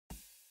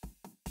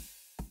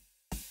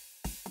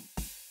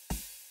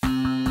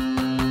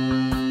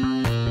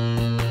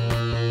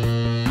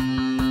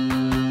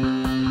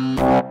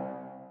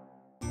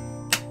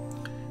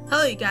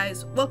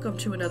guys, welcome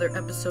to another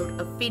episode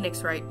of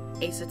Phoenix Wright,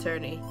 Ace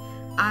Attorney.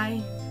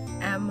 I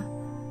am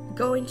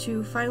going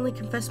to finally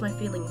confess my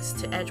feelings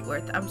to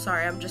Edgeworth. I'm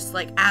sorry, I'm just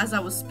like, as I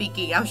was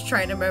speaking, I was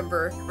trying to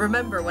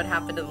remember what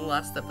happened in the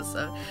last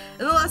episode.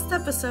 In the last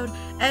episode,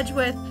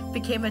 Edgeworth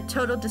became a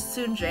total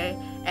desunge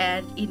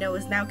and,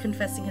 is now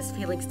confessing his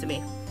feelings to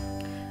me.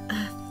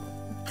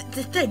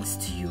 Thanks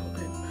to you,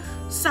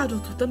 I'm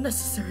saddled with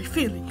unnecessary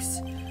feelings.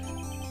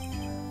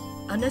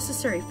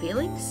 Unnecessary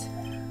feelings?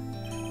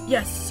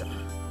 Yes,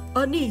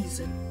 unease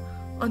and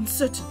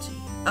uncertainty.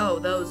 Oh,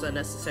 those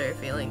unnecessary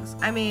feelings.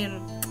 I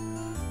mean,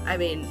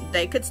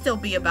 they could still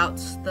be about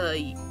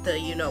the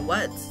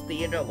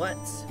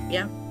you-know-whats,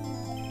 yeah?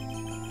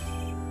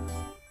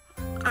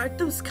 Aren't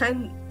those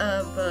kind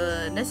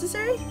of,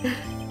 necessary?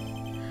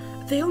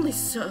 They only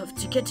serve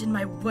to get in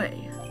my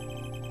way.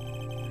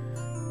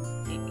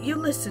 You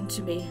listen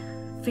to me,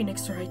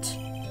 Phoenix Wright.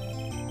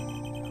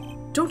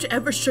 Don't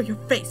ever show your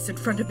face in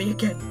front of me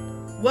again.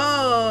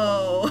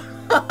 Whoa!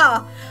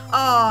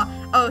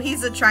 Oh,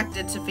 he's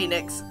attracted to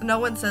Phoenix. No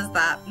one says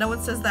that. No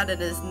one says that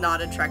and is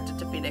not attracted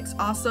to Phoenix.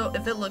 Also,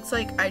 if it looks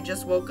like I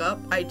just woke up,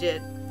 I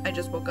did. I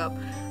just woke up.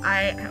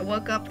 I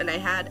woke up and I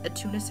had a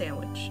tuna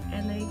sandwich.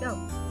 And there you go.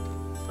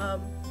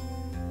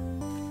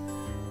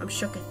 I'm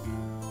shooken.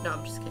 No,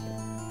 I'm just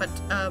kidding. But,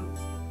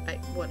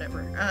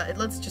 whatever.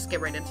 Let's just get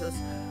right into this.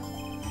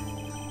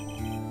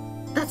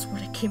 That's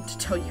what I came to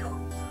tell you.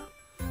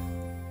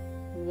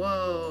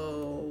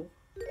 Whoa.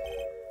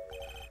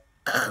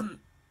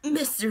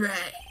 Mr.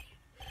 Wright,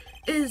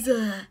 is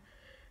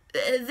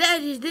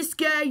this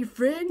guy your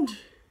friend?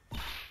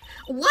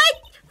 What?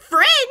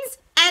 Friends?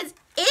 As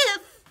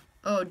if?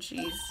 Oh,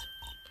 jeez.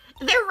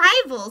 They're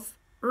rivals.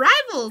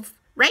 Rivals.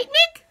 Right,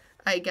 Nick?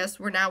 I guess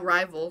we're now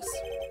rivals.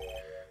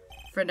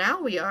 For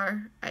now we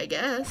are, I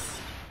guess.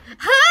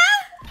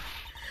 Huh?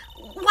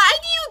 Why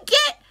do you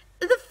get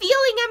the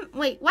feeling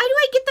why do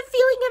I get the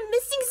feeling I'm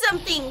missing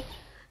something?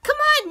 Come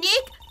on,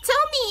 Nick.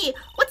 Tell me.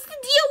 What's the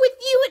deal with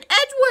you and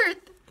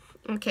Edgeworth?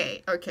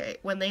 Okay.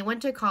 When they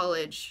went to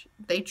college,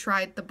 they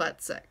tried the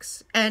butt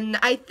sex. And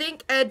I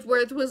think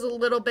Edgeworth was a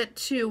little bit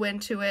too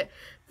into it.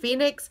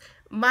 Phoenix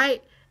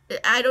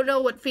I don't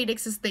know what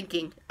Phoenix is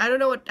thinking.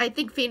 I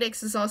think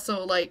Phoenix is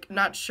also, like,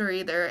 not sure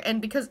either.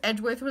 And because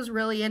Edgeworth was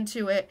really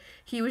into it,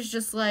 he was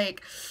just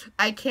like,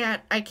 I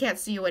can't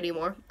see you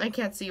anymore. I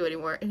can't see you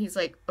anymore. And he's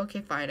like,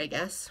 okay, fine, I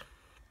guess.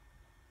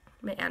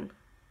 Man.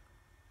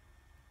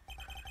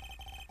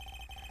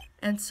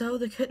 And so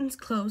the curtains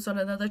close on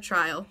another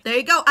trial. There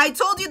you go. I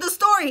told you the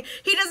story.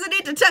 He doesn't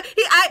need to tell.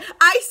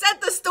 I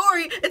said the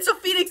story. And so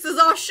Phoenix is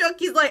all shook.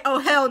 He's like, oh,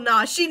 hell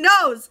nah. She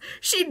knows.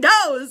 She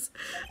knows.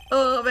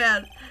 Oh,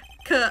 man.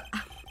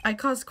 I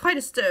caused quite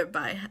a stir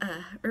by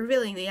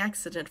revealing the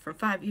accident from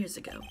 5 years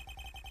ago.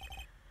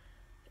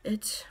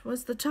 It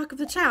was the talk of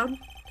the town.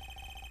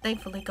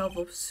 Thankfully,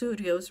 Galvo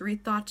Studios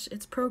rethought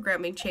its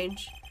programming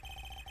change.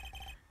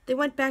 They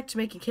went back to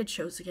making kid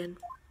shows again.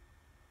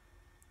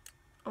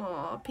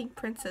 Aw, Pink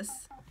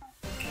Princess.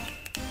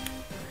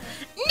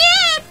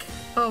 Nick!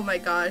 Oh my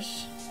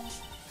gosh.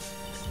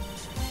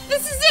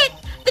 This is it!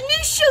 The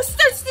new show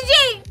starts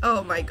today!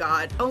 Oh my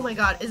god. Oh my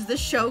god. Is this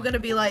show gonna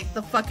be like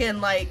the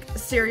fucking, like,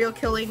 serial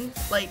killing,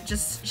 like,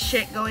 just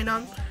shit going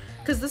on?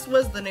 Because this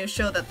was the new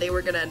show that they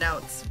were gonna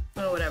announce.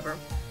 Oh, whatever.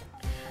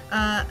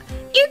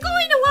 You're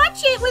going to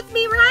watch it with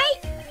me,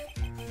 right?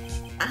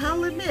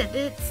 I'll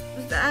admit,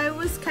 I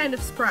was kind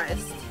of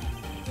surprised.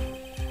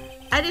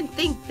 I didn't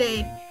think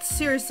they'd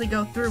seriously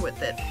go through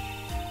with it.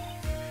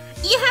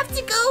 You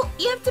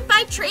have to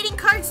buy trading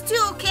cards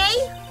too, okay?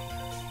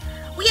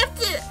 We have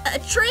to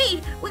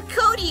trade with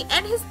Cody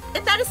and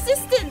that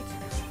assistant.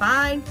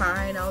 Fine,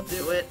 I'll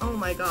do it. Oh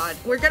my god.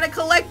 We're gonna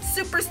collect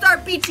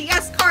Superstar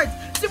BTS cards!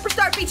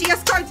 Superstar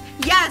BTS cards!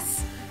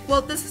 Yes!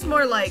 Well, this is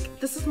more like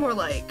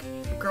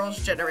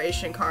Girls'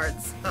 Generation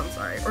cards. I'm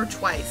sorry. Or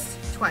Twice.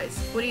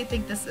 What do you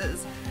think this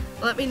is?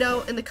 Let me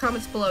know in the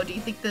comments below. Do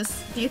you think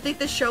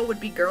this show would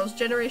be Girls'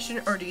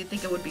 Generation, or do you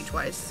think it would be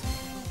Twice?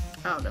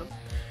 I don't know.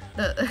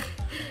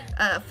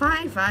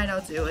 Fine,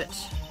 I'll do it.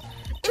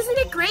 Isn't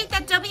it great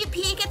that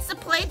WP gets to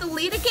play the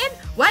lead again?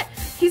 What?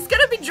 He's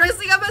gonna be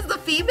dressing up as the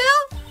female?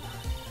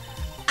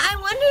 I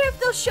wonder if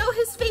they'll show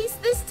his face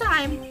this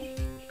time.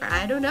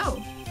 I don't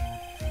know.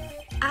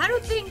 I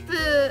don't think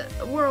the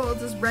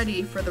world is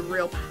ready for the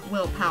real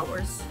Will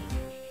Powers.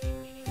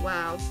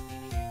 Wow.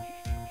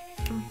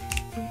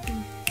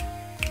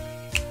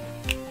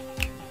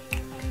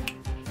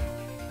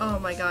 Oh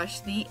my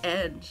gosh, the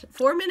end.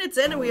 4 minutes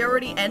in and we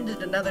already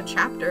ended another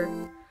chapter.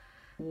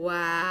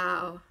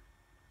 Wow.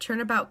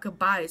 Turnabout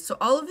goodbyes. So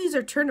all of these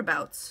are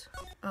turnabouts.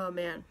 Oh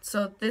man.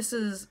 So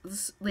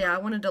yeah, I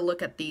wanted to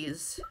look at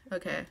these.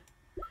 Okay.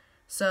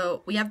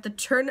 So we have the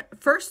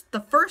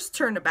first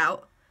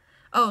turnabout.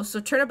 Oh, so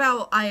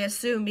turnabout I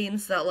assume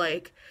means that,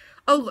 like,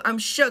 oh, I'm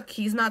shook,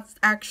 he's not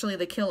actually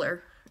the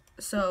killer.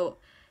 So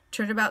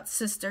turnabout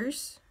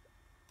sisters.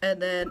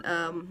 And then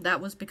that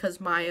was because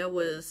Maya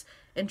was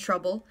in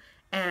trouble,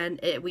 and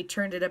we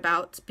turned it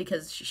about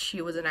because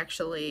she wasn't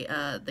actually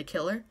the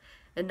killer.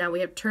 And now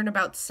we have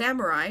Turnabout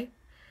Samurai,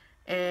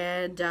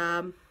 And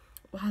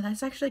wow,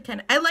 that's actually kind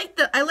of, I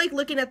like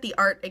looking at the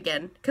art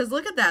again, because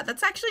look at that.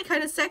 That's actually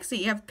kind of sexy.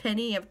 You have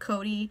Penny, you have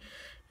Cody,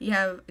 you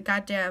have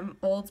goddamn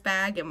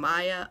Oldsbag and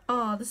Maya.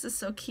 Oh, this is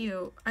so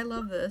cute. I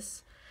love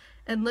this.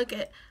 And look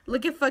at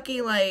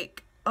fucking,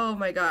 like, oh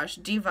my gosh,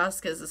 D.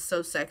 Vasquez is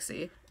so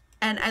sexy.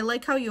 And I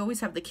like how you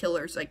always have the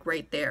killers, like,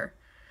 right there.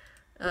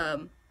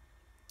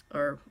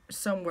 Or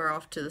somewhere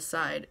off to the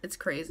side. It's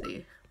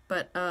crazy.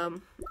 But,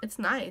 it's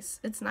nice.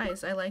 It's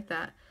nice. I like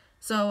that.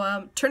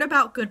 So,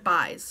 turnabout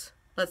goodbyes.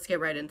 Let's get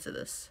right into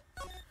this.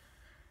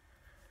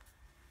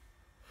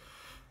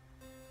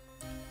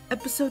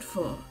 Episode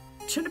 4.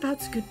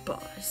 Turnabout's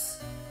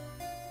goodbyes.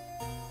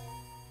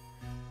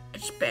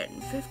 It's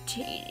been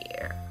 15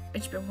 years.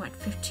 It's been, what,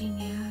 15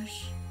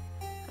 years?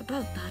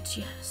 About that,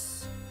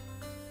 yes.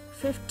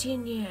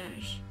 15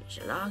 years is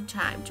a long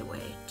time to wait.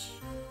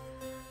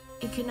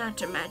 You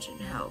cannot imagine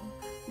how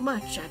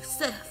much I've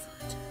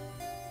suffered.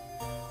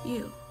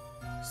 You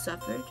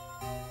suffered?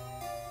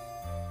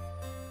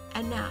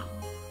 And now,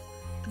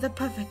 the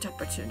perfect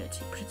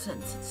opportunity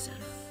presents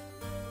itself.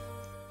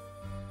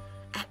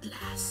 At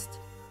last,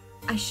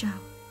 I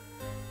shall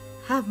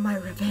have my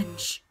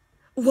revenge.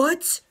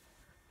 What?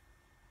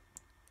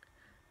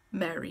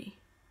 Merry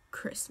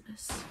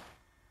Christmas.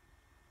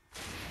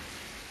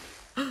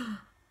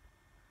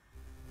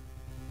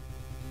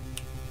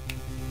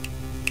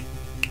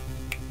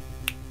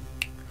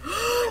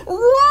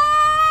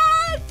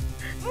 What?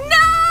 No!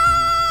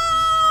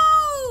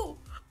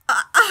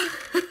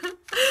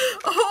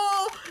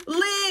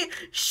 Holy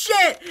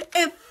shit!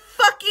 If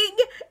fucking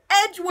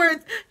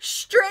Edgeworth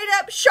straight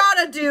up shot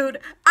a dude,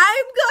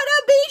 I'm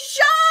gonna be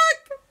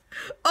shocked!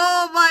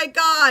 Oh my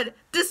god!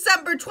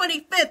 December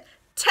 25th,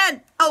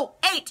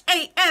 10:08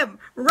 a.m.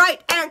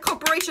 Wright and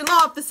Corporation Law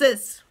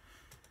Offices.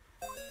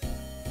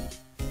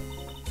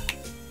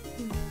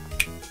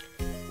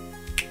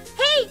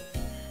 Hey,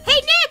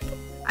 Nick!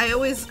 I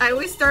always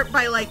start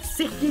by like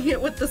singing it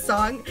with the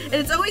song, and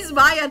it's always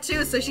Maya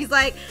too, so she's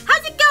like,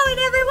 How's it going,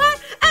 everyone?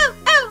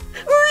 Oh,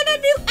 we're in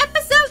a new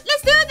episode.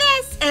 Let's do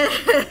this.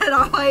 and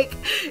I'm like,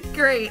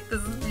 great,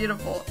 this is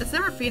beautiful. It's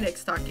never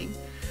Phoenix talking.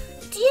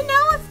 Do you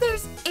know if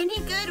there's any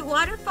good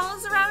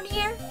waterfalls around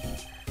here?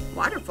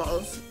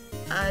 Waterfalls?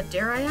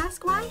 Dare I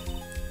ask why?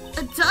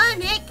 Duh,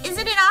 Nick.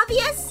 Isn't it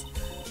obvious?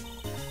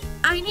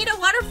 I need a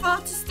waterfall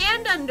to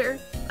stand under.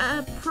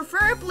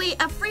 Preferably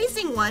a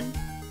freezing one.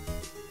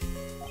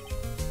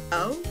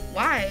 Oh,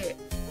 why?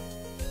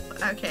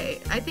 Okay,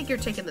 I think you're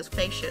taking this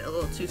fake shit a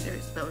little too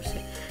serious. No, I'm just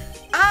kidding.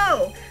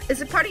 Oh, is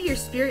it part of your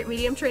spirit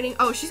medium training?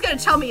 Oh, she's gonna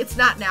tell me it's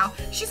not now.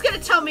 She's gonna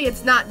tell me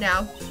it's not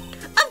now.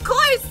 Of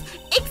course,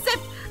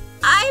 except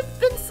I've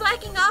been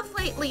slacking off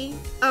lately.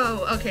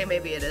 Oh, okay,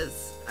 maybe it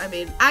is. I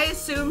mean, I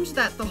assumed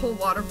that the whole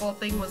waterfall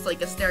thing was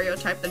like a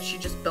stereotype that she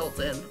just built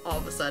in all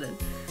of a sudden.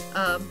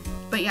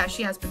 But yeah,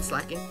 she has been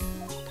slacking.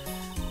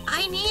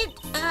 I need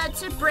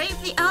to brave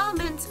the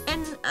elements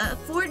and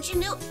forge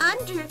anew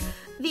under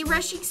the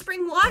rushing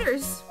spring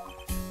waters.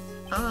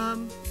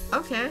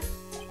 Okay.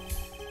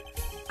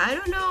 I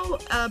don't know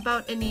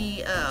about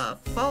any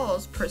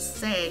falls per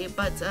se,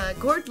 but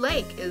Gourd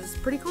Lake is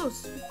pretty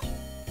close.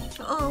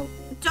 Oh,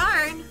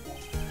 darn.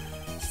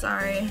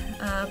 Sorry,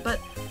 but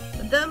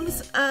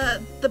them's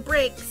the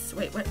breaks.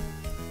 Wait, what?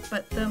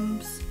 But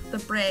them's the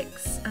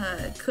breaks.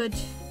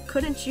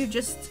 Couldn't you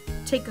just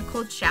take a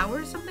cold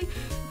shower or something?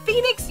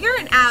 Phoenix, you're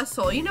an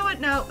asshole. You know what?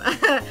 Now,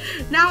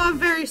 now I'm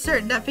very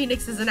certain that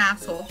Phoenix is an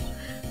asshole.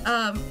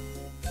 A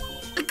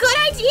good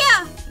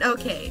idea.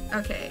 Okay.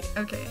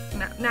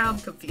 Now I'm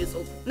confused.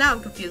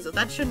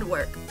 That shouldn't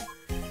work.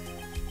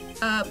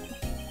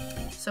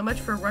 So much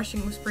for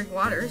rushing with spring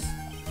waters.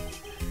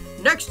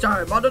 Next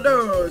time on the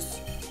news,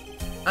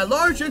 a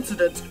large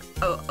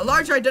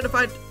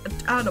identified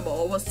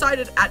animal was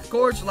sighted at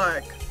Gorge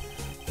Lake.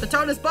 The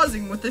town is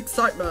buzzing with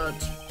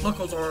excitement.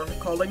 Locals are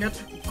calling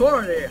it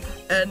Gordy,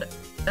 and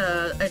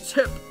a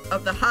tip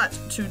of the hat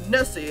to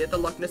Nessie, the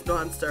Loch Ness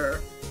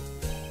Monster.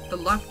 The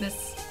Loch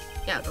Ness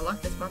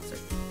Monster.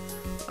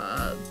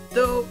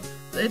 Though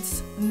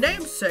its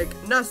namesake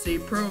Nessie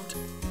proved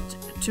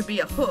to be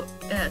a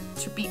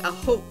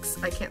hoax.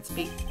 I can't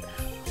speak.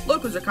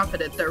 Locals are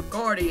confident their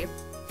Gordy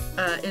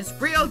is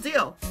real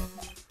deal.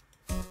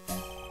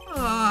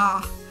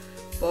 Ah,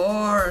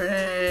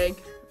 boring.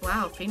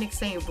 Wow, Phoenix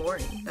saying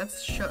boring.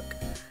 That's shook.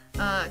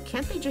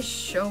 Can't they just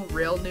show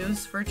real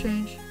news for a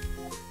change?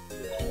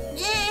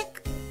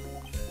 Nick!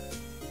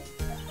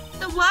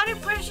 The water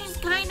pressure's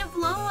kind of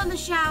low on the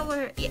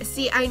shower. Yeah,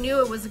 see, I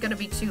knew it was gonna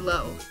be too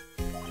low.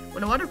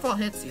 When a waterfall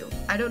hits you,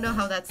 I don't know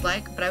how that's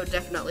like, but I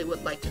definitely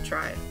would like to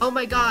try it. Oh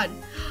my god!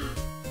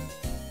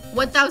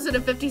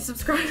 1,050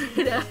 subscribers.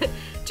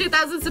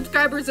 2,000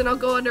 subscribers and I'll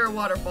go under a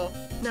waterfall.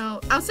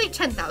 No, I'll say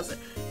 10,000.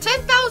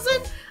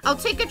 10,000? I'll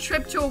take a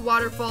trip to a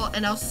waterfall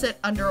and I'll sit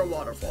under a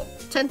waterfall.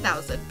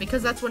 10,000,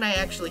 because that's when I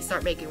actually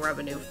start making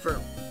revenue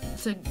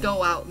to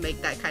go out and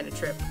make that kind of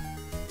trip.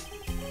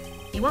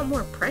 You want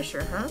more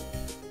pressure, huh?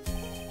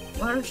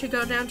 Why don't you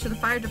go down to the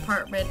fire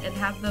department and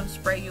have them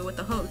spray you with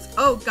a hose?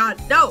 Oh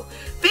god, no!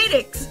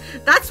 Phoenix!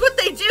 That's what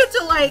they do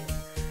to like,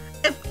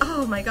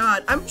 oh my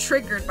god, I'm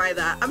triggered by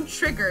that. I'm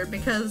triggered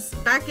because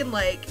back in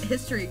like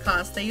history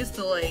class, they used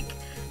to like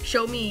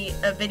show me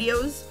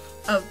videos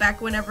of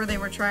back whenever they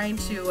were trying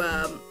to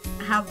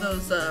have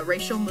those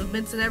racial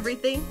movements and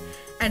everything,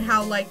 and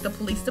how like the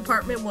police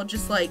department will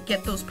just like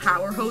get those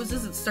power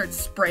hoses and start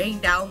spraying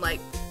down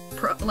like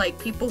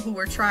people who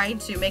were trying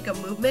to make a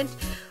movement.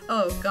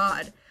 Oh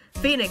god.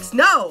 Phoenix,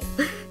 no!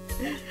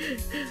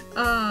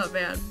 Oh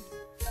man.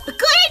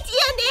 Good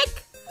idea,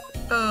 Nick!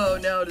 Oh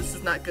no, this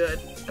is not good.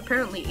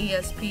 Apparently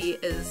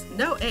ESP is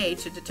no aid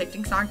to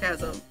detecting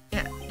sarcasm.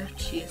 Yeah, oh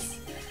jeez.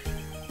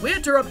 We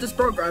interrupt this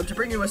program to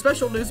bring you a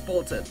special news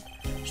bulletin.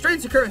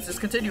 Strange occurrences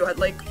continue at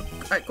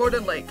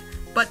Gordon Lake,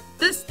 but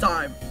this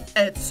time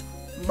it's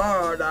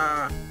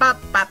murder. Ba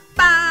ba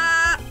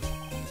ba.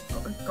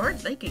 Oh,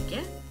 Gordon Lake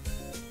again?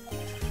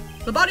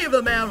 The body of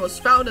the man was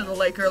found in the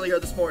lake earlier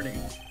this morning.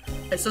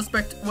 A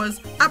suspect was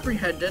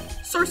apprehended.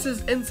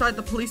 Sources inside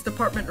the police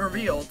department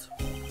revealed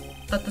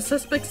that the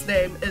suspect's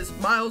name is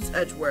Miles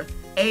Edgeworth,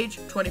 age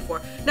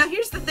 24. Now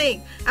here's the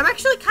thing, I'm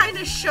actually kind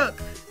of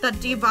shook that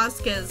D.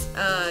 Vasquez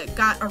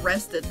got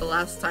arrested the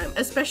last time,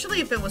 especially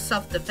if it was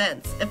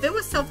self-defense. If it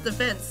was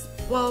self-defense,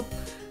 well,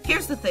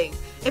 here's the thing.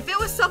 If it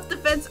was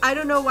self-defense, I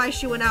don't know why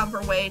she went out of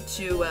her way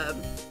to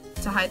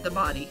hide the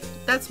body.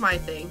 That's my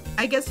thing.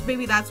 I guess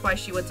maybe that's why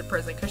she went to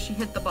prison, because she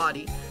hid the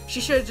body. She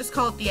should have just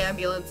called the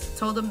ambulance,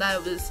 told them that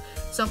it was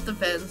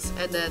self-defense,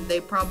 and then they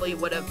probably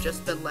would have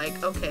just been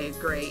like, okay,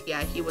 great,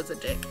 yeah, he was a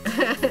dick.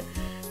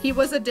 He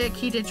was a dick,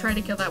 he did try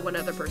to kill that one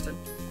other person.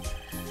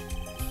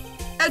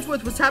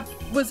 Edgeworth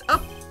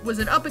was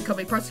an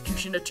up-and-coming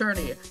prosecution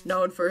attorney,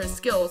 known for his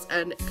skills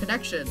and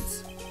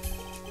connections.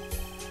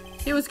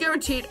 He was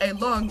guaranteed a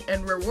long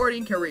and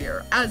rewarding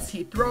career, as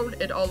he thrown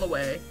it all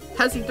away.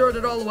 Has he thrown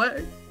it all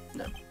away?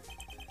 No.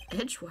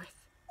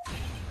 Edgeworth?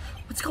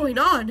 What's going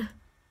on?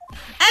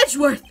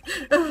 Edgeworth!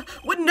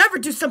 Would never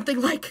do something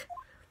like...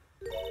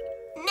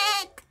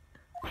 Nick!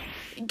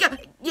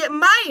 Yeah,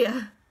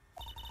 Maya!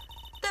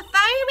 The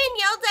fireman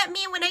yelled at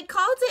me when I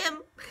called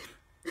him.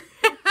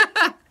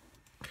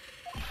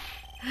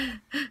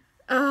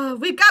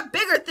 We've got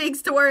bigger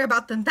things to worry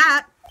about than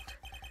that.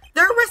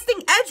 They're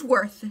arresting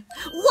Edgeworth.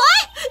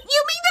 What?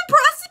 You mean the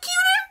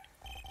prosecutor?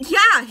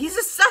 Yeah, he's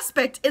a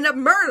suspect in a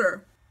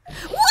murder.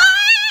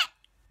 What?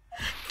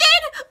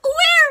 Then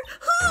where?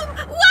 Whom?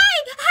 Why?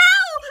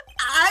 How?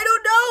 I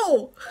don't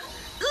know.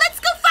 Let's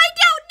go find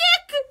out,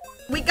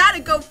 Nick. We gotta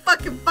go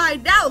fucking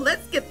find out.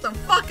 Let's get the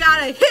fuck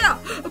out of here.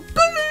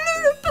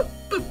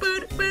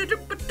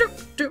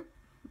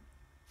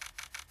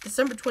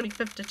 December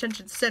 25th,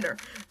 Detention Center,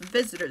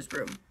 Visitors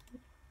Room.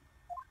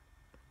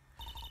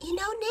 You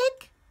know,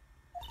 Nick,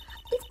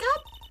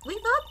 we've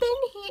all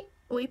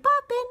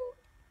been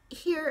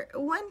here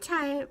one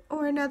time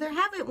or another,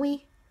 haven't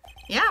we?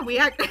 Yeah, we've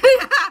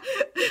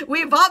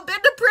all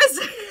been to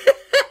prison.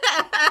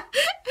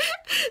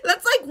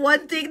 That's like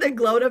one thing to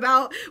gloat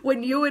about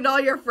when you and all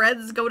your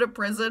friends go to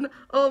prison.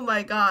 Oh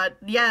my god,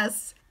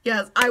 yes,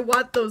 I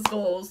want those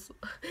goals.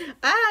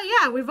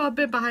 Yeah, we've all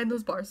been behind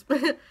those bars.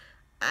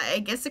 I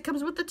guess it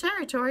comes with the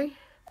territory.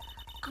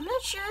 I'm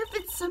not sure if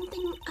it's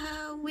something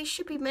we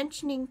should be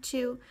mentioning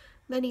to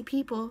many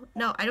people.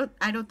 No, I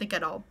don't think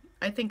at all.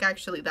 I think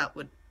actually that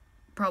would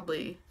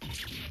probably...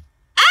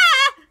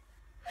 Ah!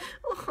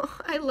 Oh,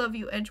 I love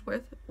you,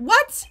 Edgeworth.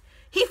 What?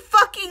 He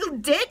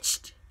fucking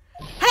ditched?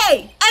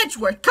 Hey,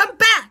 Edgeworth, come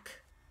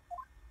back!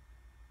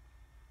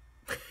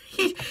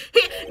 he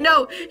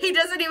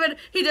doesn't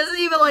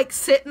even like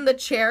sit in the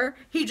chair.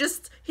 He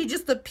just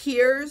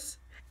appears,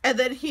 and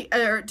then he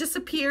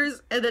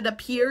disappears, and then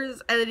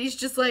appears, and then he's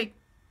just like,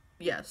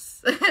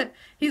 yes.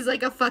 He's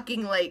like a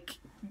fucking like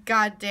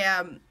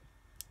goddamn,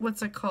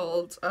 what's it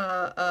called?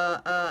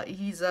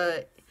 He's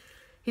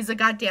a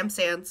goddamn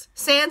Sans.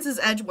 Sans is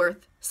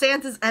Edgeworth.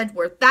 Sans is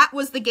Edgeworth. That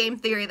was the game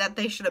theory that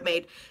they should have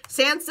made.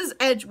 Sans is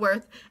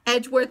Edgeworth.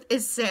 Edgeworth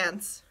is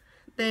Sans.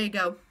 There you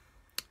go.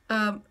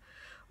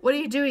 What are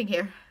you doing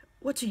here?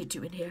 What are you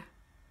doing here?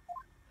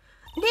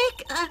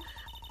 Nick,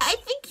 I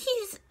think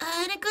he's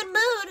in a good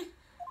mood.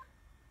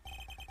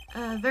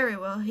 Very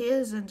well. He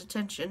is in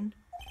detention.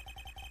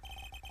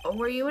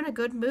 Were you in a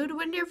good mood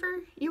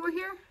whenever you were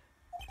here?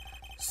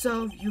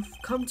 So, you've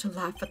come to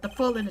laugh at the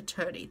fallen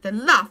attorney.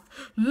 Then laugh!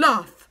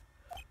 Laugh!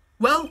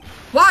 Well,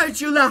 why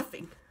aren't you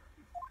laughing?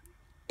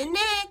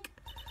 Nick,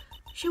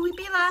 should we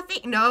be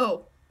laughing?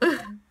 No.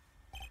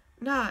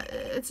 Nah,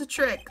 it's a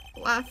trick.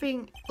 Laugh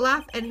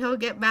and he'll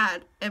get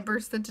mad and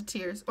burst into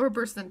tears. Or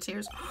burst into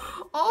tears.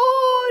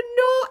 Oh,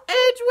 no!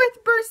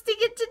 Edgeworth bursting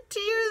into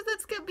tears!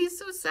 That's gonna be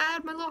so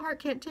sad. My little heart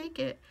can't take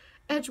it.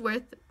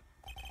 Edgeworth,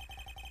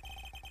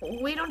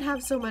 we don't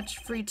have so much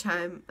free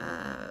time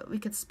we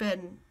could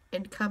spend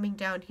in coming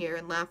down here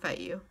and laugh at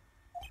you.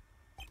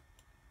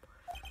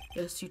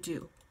 Yes, you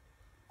do.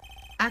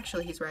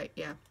 Actually, he's right,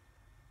 yeah.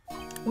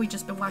 We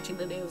just been watching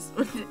the news.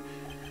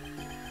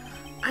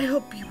 I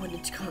hope you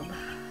wouldn't come.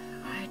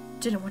 I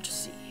didn't want you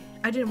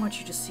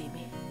to see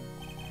me.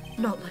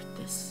 Not like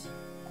this.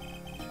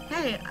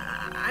 Hey,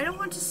 I don't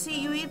want to see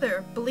you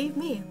either. Believe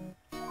me.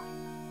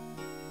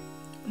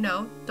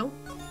 No, don't.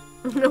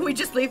 No, we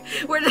just leave.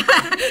 We're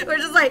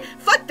just like,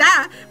 fuck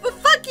that. But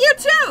fuck you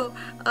too.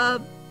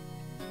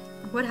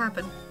 What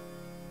happened?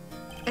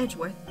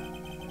 Edgeworth,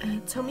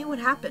 tell me what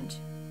happened.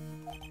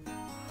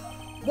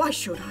 Why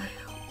should I?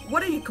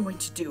 What are you going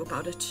to do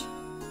about it?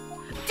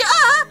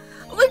 Duh!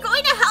 We're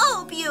going to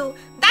help you.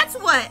 That's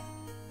what.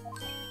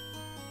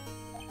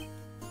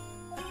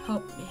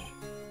 Help me.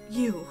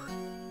 You.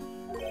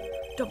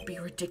 Don't be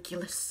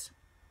ridiculous.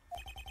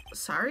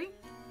 Sorry?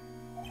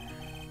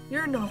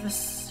 You're a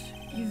novice.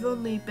 You've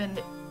only been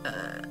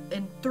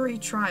in 3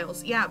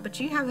 trials. Yeah, but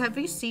have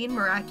you seen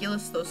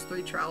miraculous those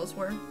 3 trials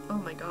were? Oh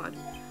my god.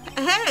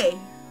 Hey!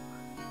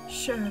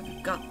 Sure,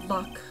 you've got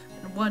luck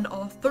and won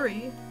all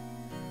 3,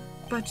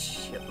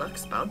 but your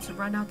luck's bound to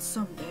run out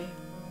someday.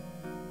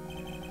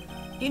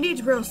 You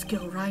need real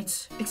skill,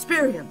 right?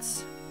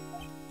 Experience.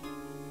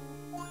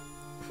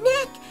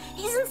 Nick!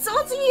 He's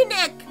insulting you,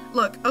 Nick!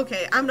 Look,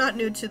 okay, I'm not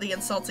new to the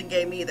insulting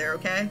game either,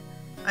 okay?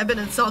 I've been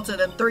insulted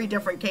in 3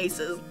 different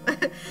cases.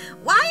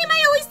 Why am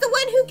I always the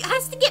one who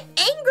has to get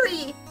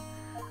angry?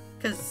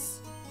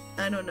 Because,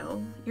 I don't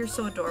know. You're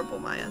so adorable,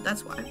 Maya.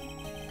 That's why.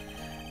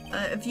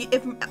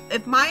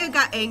 If Maya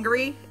got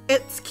angry,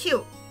 it's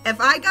cute.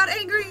 If I got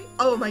angry,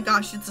 oh my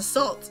gosh, it's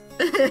assault.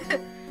 The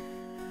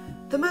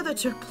murder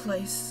took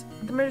place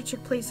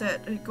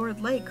at Gourd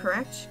Lake,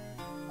 correct?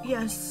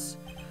 Yes.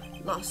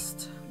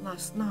 Last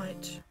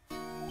night.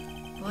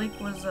 The lake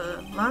was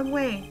a long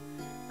way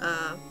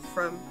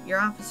from your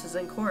offices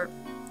in court.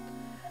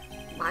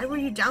 Why were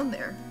you down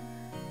there?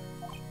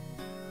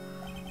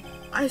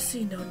 I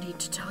see no need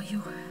to tell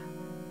you.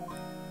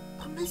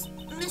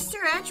 Mr.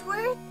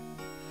 Edgeworth?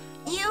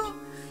 You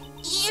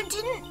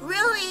didn't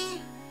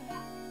really...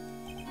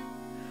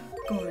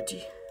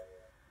 Gordy.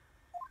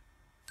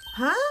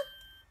 Huh?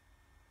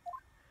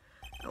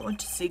 I want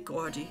to see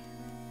Gordy.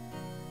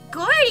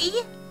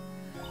 Gordy?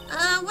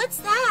 What's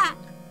that?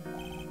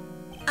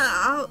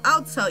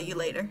 I'll tell you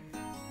later.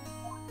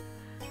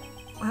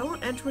 Why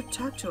won't Edgeworth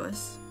talk to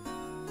us?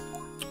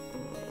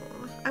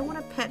 I want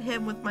to pet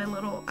him with my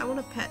little... I want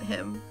to pet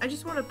him. I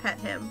just want to pet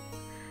him.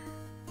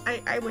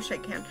 I wish I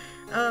can.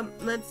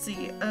 Let's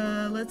see.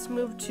 Let's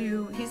move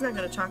to... He's not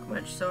going to talk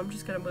much, so I'm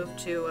just going to move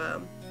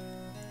to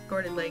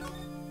Gordy Lake.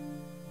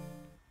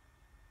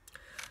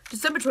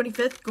 December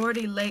 25th,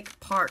 Gordy Lake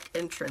Park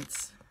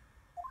entrance.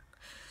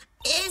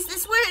 Is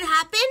this where it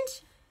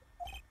happened?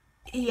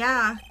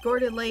 Yeah,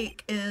 Gordy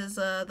Lake is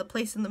the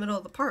place in the middle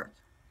of the park.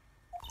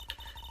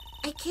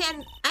 I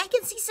can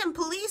see some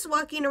police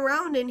walking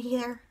around in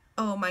here.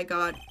 Oh my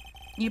god.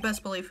 You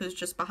best believe who's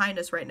just behind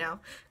us right now.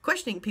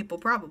 Questioning people,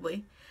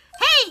 probably.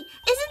 Hey,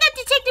 isn't that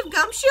Detective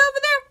Gumshoe over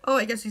there? Oh,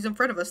 I guess he's in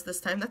front of us this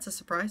time. That's a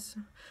surprise.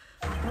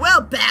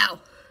 Well,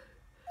 pal.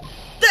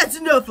 That's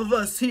enough of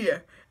us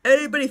here.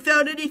 Anybody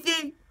found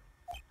anything?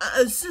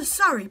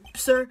 Sorry,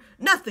 sir.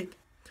 Nothing.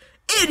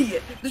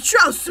 Idiot. The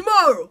trial's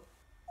tomorrow.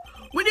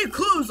 We need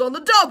clues on the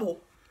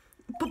double.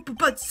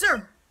 But,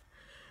 sir,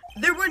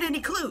 there weren't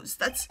any clues.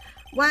 That's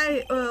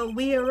why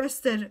we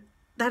arrested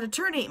that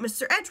attorney,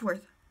 Mr.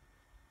 Edgeworth.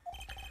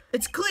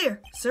 It's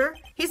clear, sir.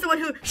 He's the one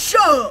who...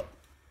 Shut up!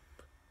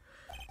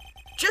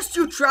 Just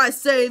you try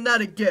saying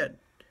that again.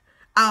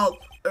 I'll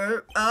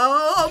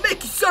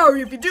make you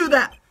sorry if you do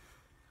that.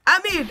 I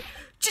mean,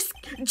 just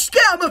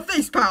get out of my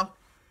face, pal.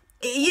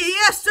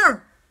 Yes,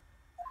 sir.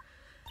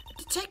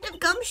 Detective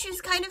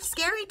Gumshoe's kind of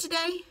scary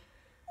today.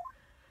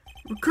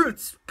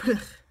 Recruits.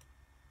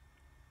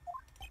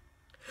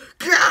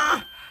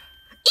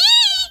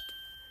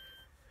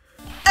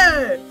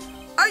 Hey,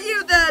 are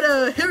you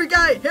that hairy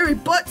guy, Harry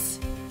Butts?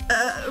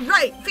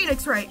 Right,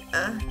 Phoenix Wright.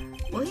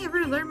 Will he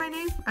ever learn my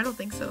name? I don't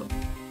think so.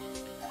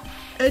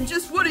 And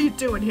just what are you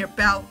doing here,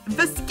 pal?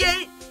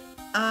 Investigate?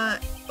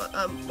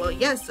 Well,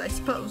 yes, I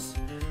suppose.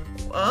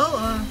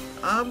 Well,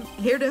 I'm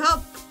here to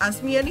help.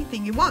 Ask me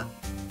anything you want.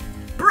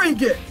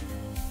 Bring it!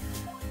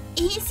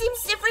 He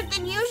seems different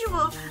than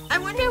usual. I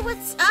wonder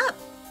what's up.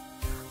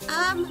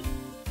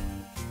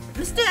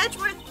 Mr.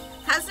 Edgeworth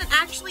hasn't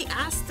actually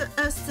asked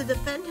us to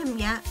defend him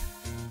yet.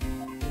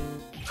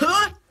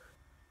 Huh?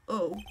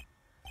 Oh,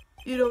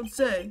 you don't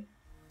say.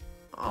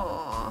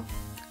 Aww.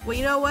 Well,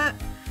 you know what?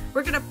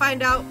 We're gonna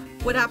find out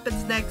what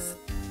happens next.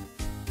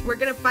 We're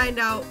gonna find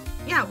out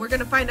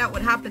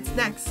what happens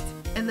next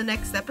in the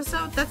next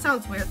episode. That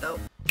sounds weird, though.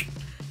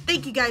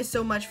 Thank you guys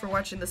so much for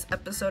watching this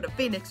episode of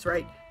Phoenix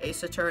Wright,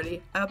 Ace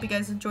Attorney. I hope you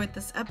guys enjoyed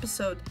this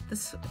episode,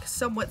 this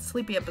somewhat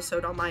sleepy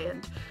episode on my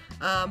end.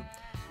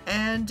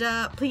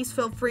 Please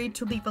feel free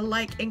to leave a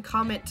like and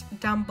comment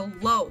down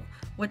below.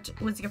 What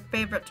was your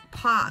favorite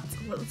part?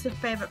 What was your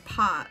favorite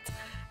part?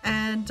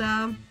 And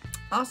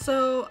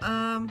also,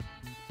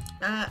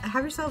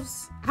 have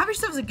yourselves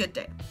a good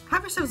day.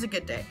 Have yourselves a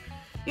good day.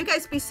 You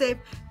guys be safe,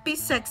 be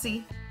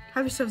sexy.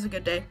 Have yourselves a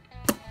good day.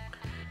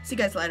 See you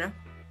guys later.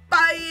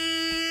 Bye.